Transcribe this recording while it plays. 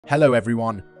Hello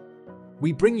everyone.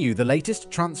 We bring you the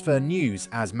latest transfer news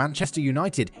as Manchester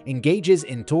United engages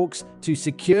in talks to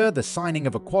secure the signing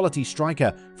of a quality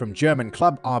striker from German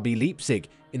club RB Leipzig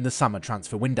in the summer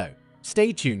transfer window.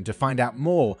 Stay tuned to find out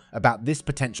more about this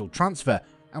potential transfer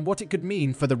and what it could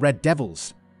mean for the Red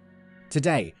Devils.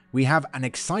 Today, we have an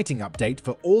exciting update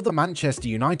for all the Manchester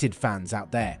United fans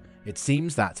out there. It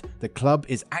seems that the club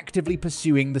is actively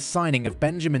pursuing the signing of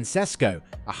Benjamin Sesko,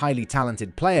 a highly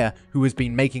talented player who has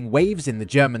been making waves in the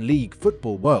German league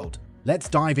football world. Let's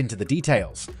dive into the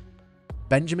details.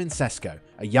 Benjamin Sesko,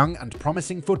 a young and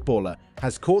promising footballer,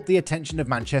 has caught the attention of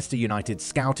Manchester United's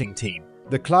scouting team.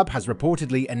 The club has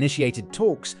reportedly initiated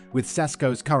talks with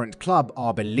Sesko's current club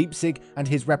RB Leipzig and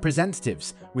his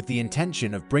representatives with the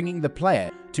intention of bringing the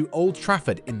player to Old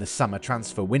Trafford in the summer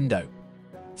transfer window.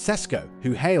 Sesko,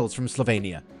 who hails from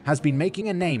Slovenia, has been making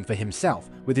a name for himself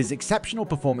with his exceptional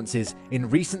performances in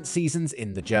recent seasons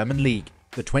in the German league.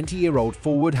 The 20-year-old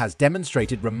forward has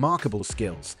demonstrated remarkable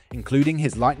skills, including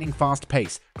his lightning-fast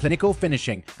pace, clinical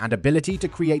finishing, and ability to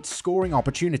create scoring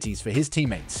opportunities for his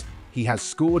teammates. He has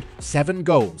scored 7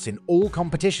 goals in all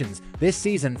competitions this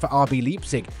season for RB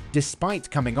Leipzig,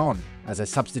 despite coming on as a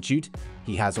substitute.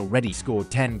 He has already scored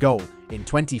 10 goals in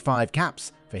 25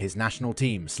 caps for his national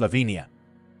team, Slovenia.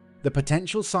 The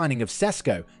potential signing of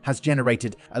Sesko has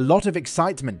generated a lot of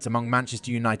excitement among Manchester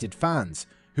United fans,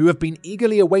 who have been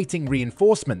eagerly awaiting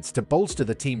reinforcements to bolster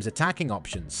the team's attacking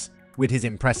options. With his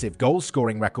impressive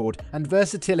goal-scoring record and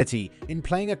versatility in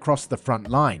playing across the front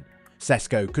line,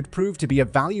 Sesko could prove to be a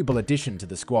valuable addition to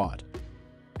the squad.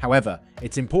 However,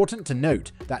 it's important to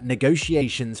note that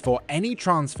negotiations for any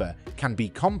transfer can be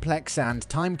complex and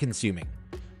time-consuming.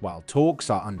 While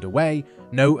talks are underway,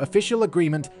 no official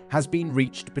agreement has been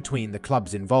reached between the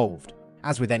clubs involved.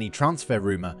 As with any transfer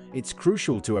rumour, it's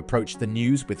crucial to approach the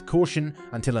news with caution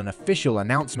until an official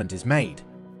announcement is made.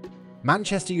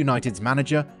 Manchester United's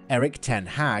manager, Erik ten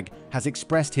Hag, has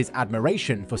expressed his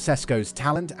admiration for Sesko's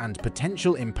talent and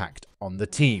potential impact on the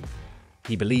team.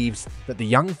 He believes that the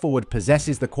young forward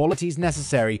possesses the qualities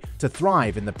necessary to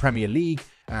thrive in the Premier League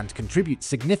and contribute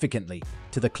significantly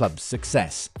to the club's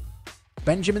success.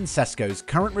 Benjamin Sesko's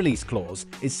current release clause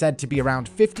is said to be around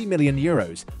 €50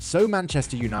 million, so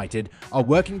Manchester United are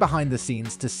working behind the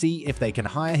scenes to see if they can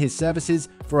hire his services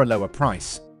for a lower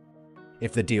price.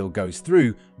 If the deal goes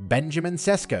through, Benjamin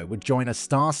Sesko would join a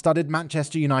star-studded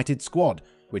Manchester United squad,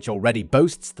 which already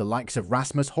boasts the likes of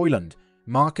Rasmus Hojlund,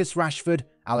 Marcus Rashford,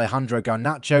 Alejandro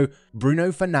Garnacho,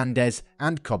 Bruno Fernandes,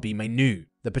 and Kobbie Mainoo.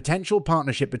 The potential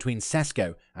partnership between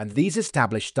Sesko and these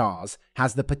established stars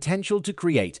has the potential to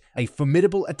create a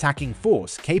formidable attacking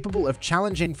force capable of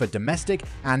challenging for domestic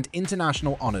and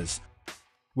international honours.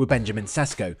 Will Benjamin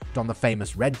Sesko don the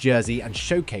famous red jersey and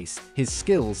showcase his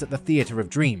skills at the Theatre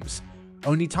of Dreams?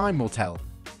 Only time will tell.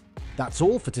 That's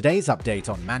all for today's update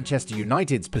on Manchester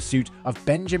United's pursuit of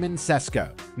Benjamin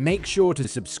Sesko. Make sure to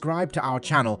subscribe to our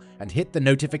channel and hit the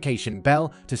notification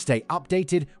bell to stay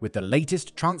updated with the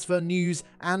latest transfer news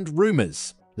and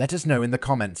rumours. Let us know in the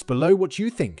comments below what you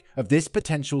think of this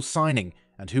potential signing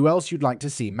and who else you'd like to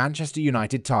see Manchester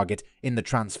United target in the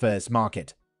transfers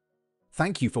market.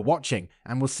 Thank you for watching,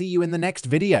 and we'll see you in the next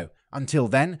video. Until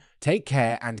then, take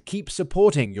care and keep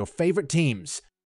supporting your favourite teams.